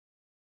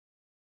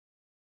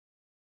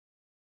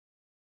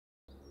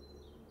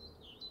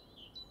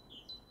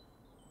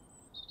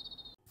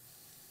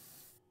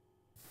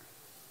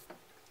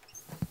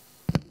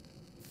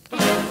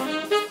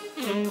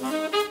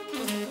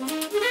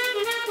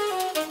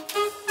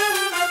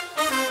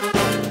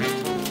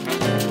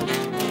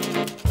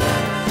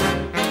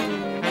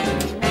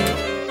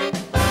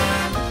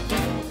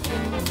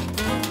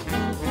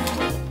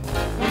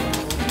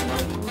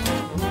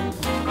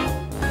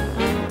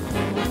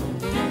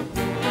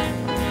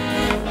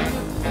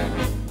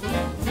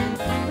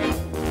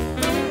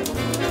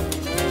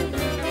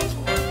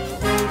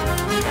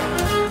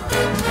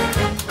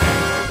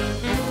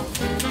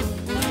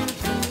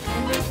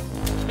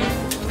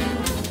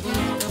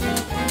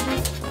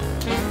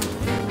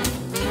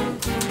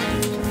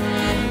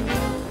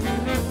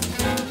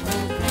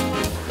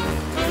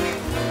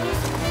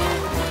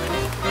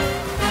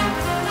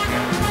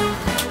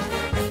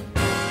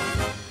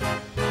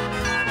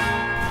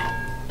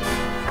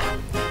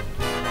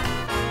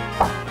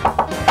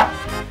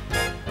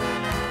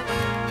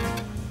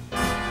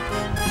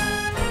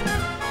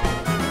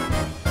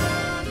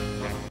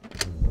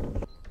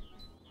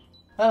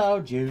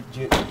Hello,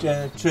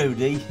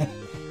 Trudy.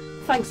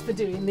 Thanks for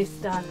doing this,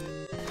 Dad.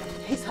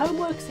 His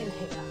homework's in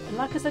here, and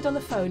like I said on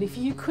the phone, if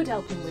you could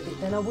help him with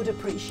it, then I would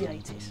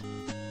appreciate it.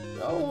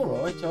 Oh, all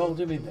right, I'll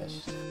do my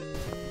best.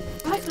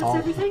 Right, that's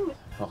everything.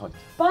 Right.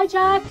 Bye,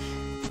 Jack.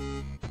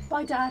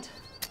 Bye, Dad.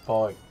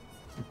 Bye.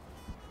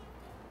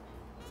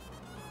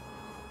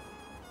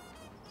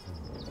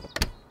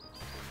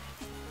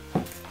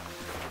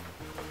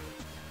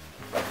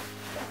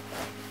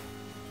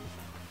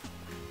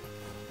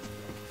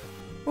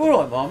 All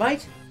right, my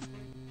mate. Do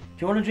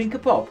you want to drink a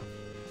pop?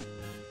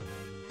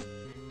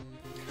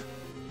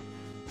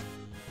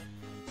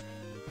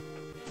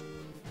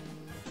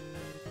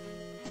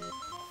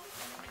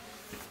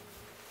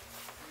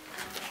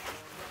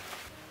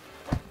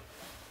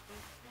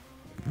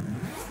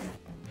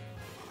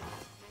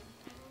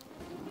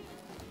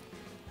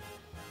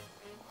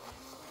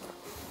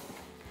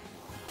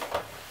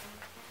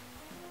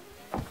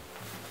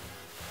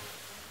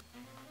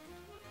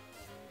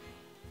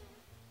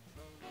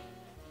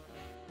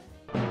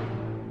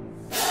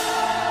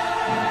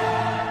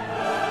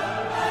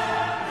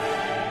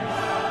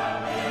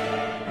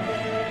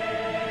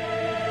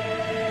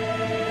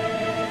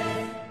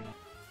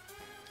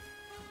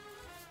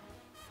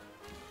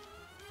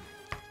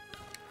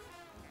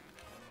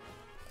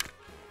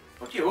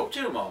 What are you up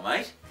to, my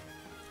mate?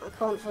 I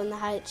can't find the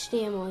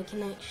HDMI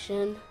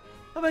connection.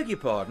 I beg your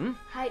pardon?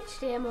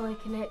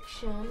 HDMI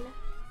connection.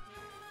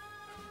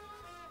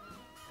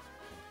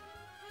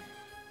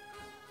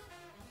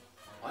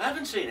 I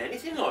haven't seen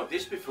anything like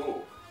this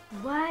before.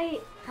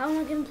 Wait, how am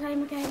I going to play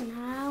my game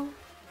now?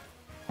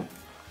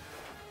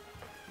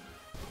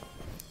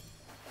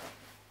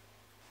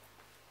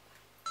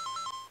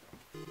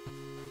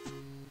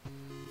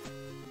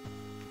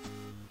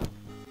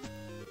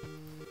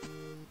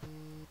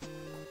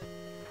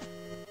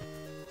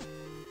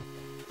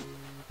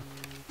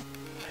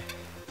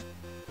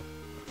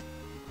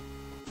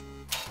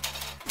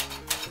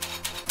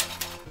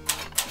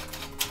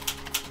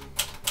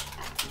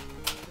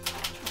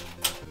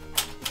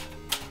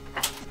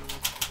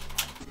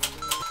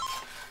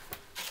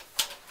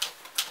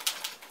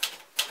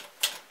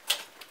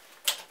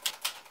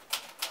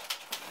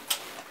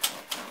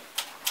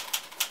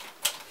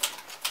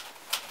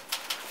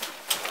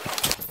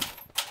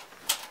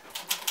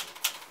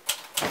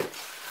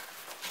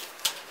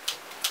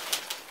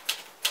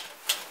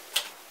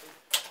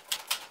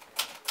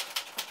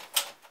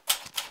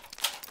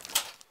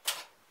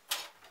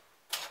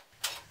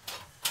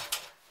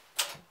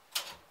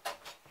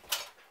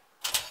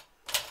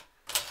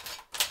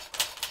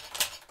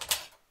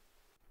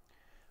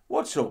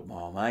 What's up,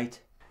 my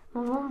mate?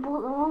 My mum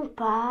bought the wrong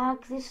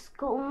bag. This has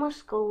got all my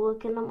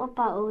schoolwork and not my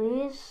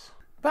batteries.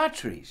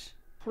 Batteries?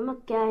 For my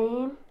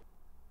game.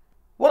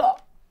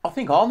 Well, I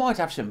think I might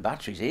have some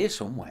batteries here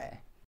somewhere.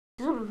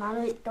 Doesn't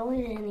matter, it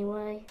died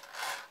anyway.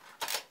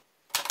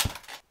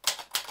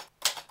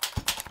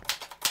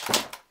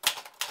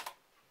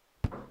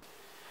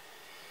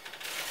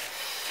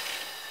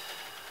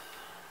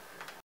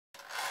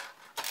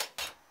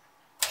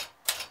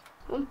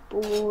 I'm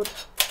bored.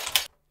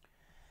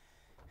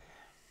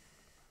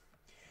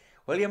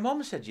 Well, your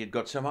mum said you'd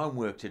got some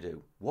homework to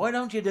do. Why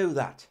don't you do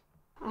that?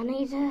 I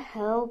need her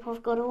help.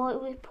 I've got to write a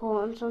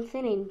report on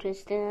something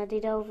interesting I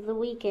did over the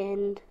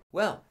weekend.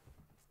 Well,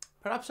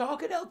 perhaps I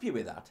could help you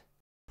with that.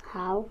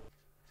 How?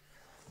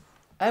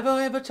 Have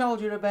I ever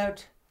told you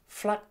about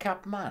Flat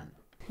Cap Man?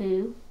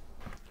 Who?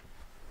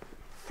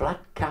 Flat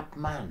Cap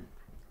Man.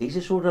 He's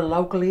a sort of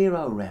local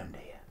hero round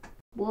here.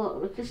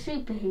 What, like a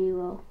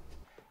superhero?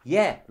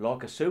 Yeah,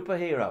 like a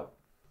superhero.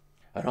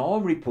 And I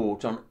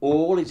report on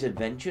all his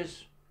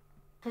adventures.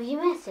 Have you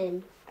met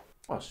him?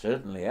 I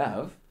certainly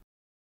have.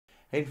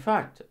 In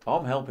fact,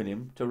 I'm helping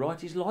him to write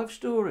his life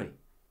story.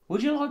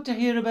 Would you like to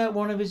hear about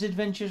one of his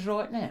adventures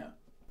right now?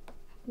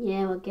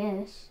 Yeah, I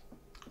guess.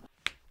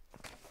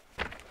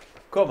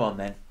 Come on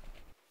then.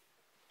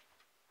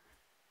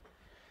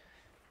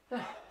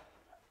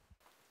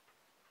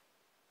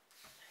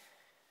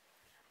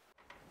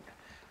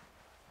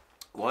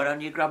 Why don't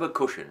you grab a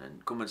cushion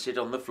and come and sit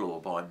on the floor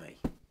by me?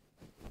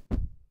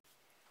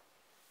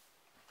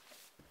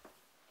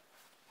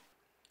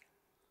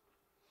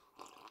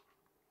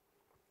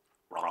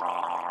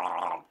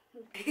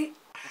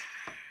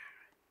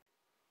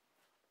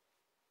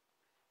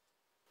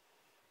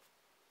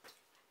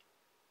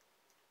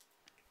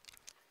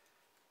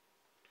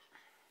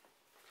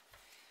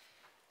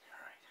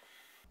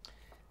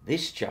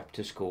 This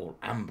chapter's called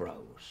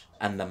Ambrose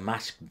and the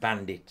Masked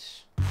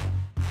Bandits.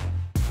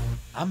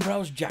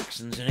 Ambrose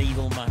Jackson's an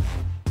evil man,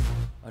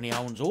 and he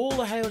owns all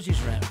the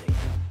houses round here.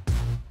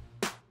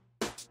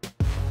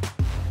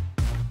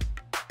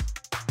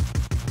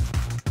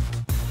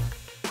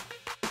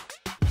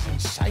 His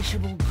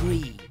insatiable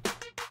greed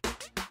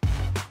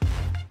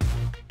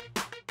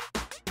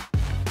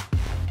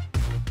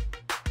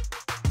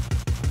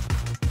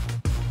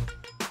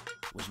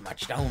was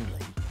matched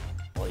only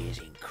by his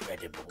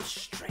incredible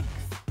strength.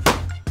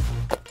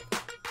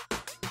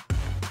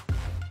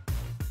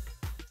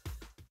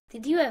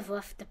 Did you ever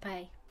have to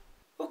pay?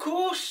 Of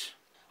course.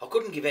 I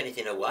couldn't give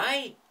anything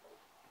away.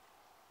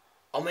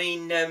 I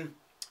mean,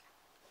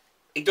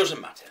 it doesn't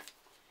matter.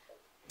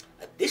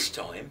 At this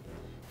time,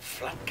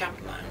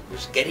 Flat-Cap Man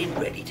was getting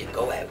ready to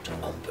go out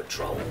on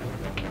patrol.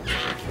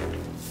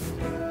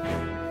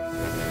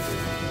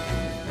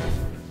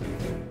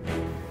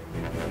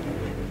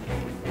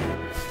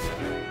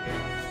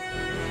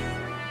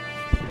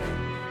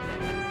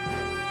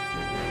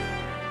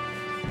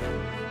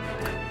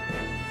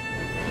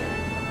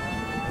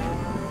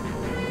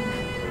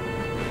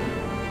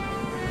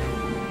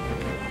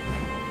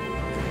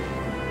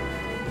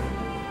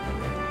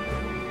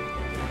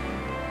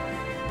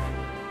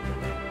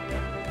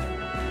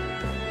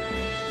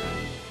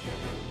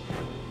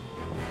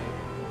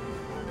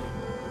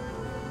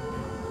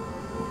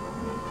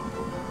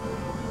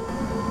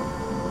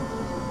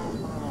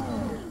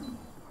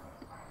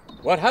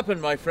 What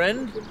happened, my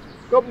friend?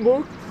 Got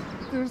mugged.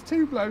 There was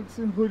two blokes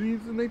in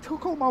hoodies and they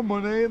took all my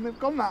money and they've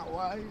gone that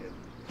way.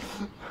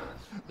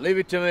 Leave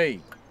it to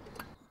me.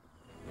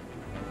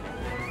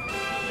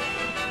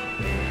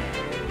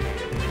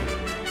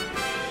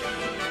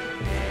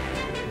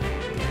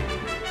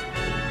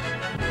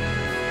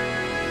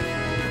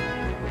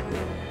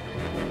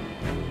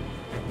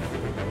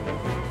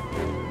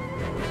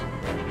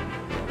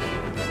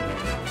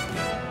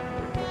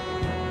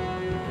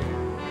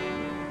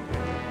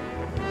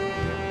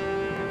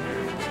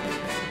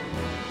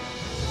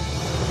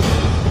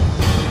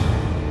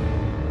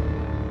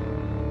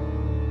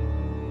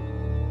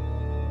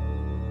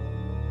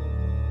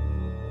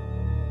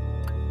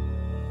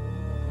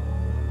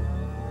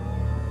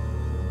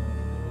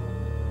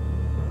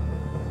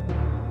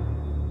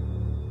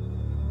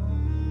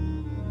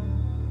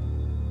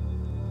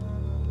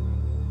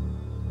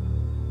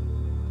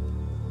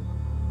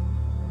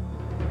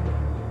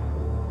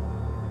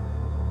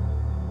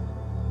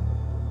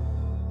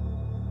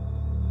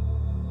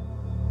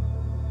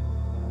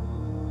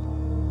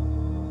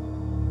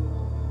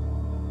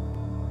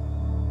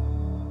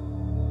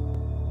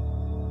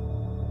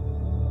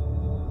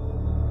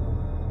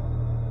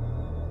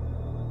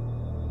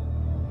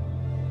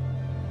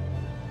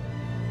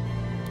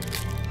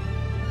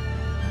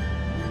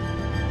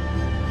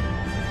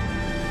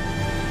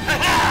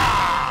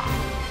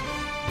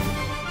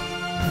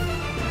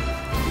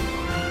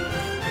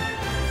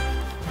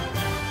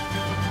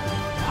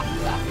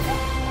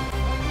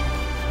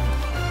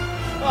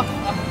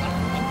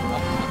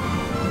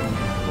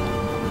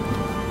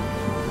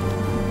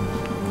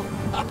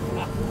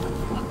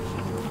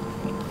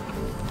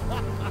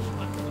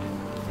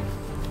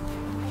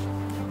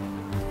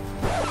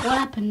 What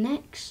happened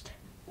next?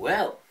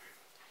 Well,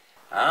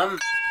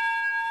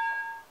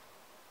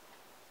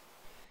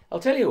 I'll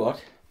tell you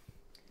what.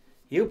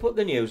 You put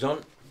the news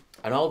on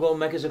and I'll go and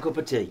make us a cup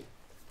of tea.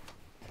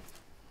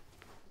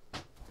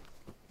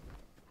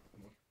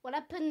 What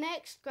happened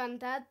next,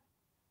 Grandad?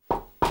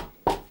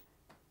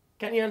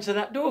 Can you answer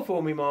that door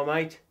for me,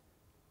 Marmite?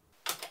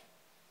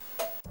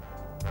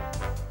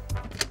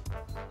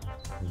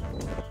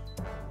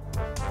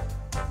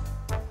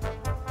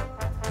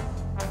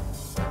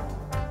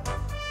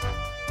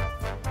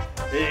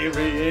 Here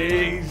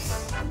he is.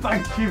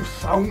 Thank you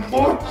so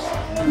much.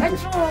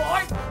 That's all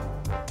right.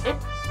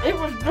 It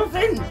was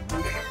nothing.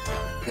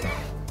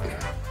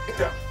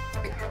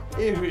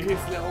 Here he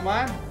is, little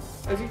man.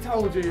 Has he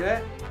told you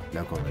yet?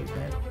 Look on these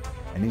men.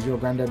 And is your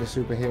granddad a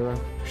superhero?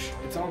 Shh,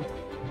 it's on.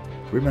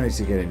 We managed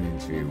to get an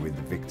interview with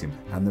the victim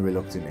and the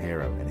reluctant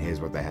hero, and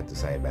here's what they had to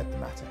say about the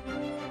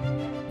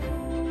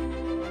matter.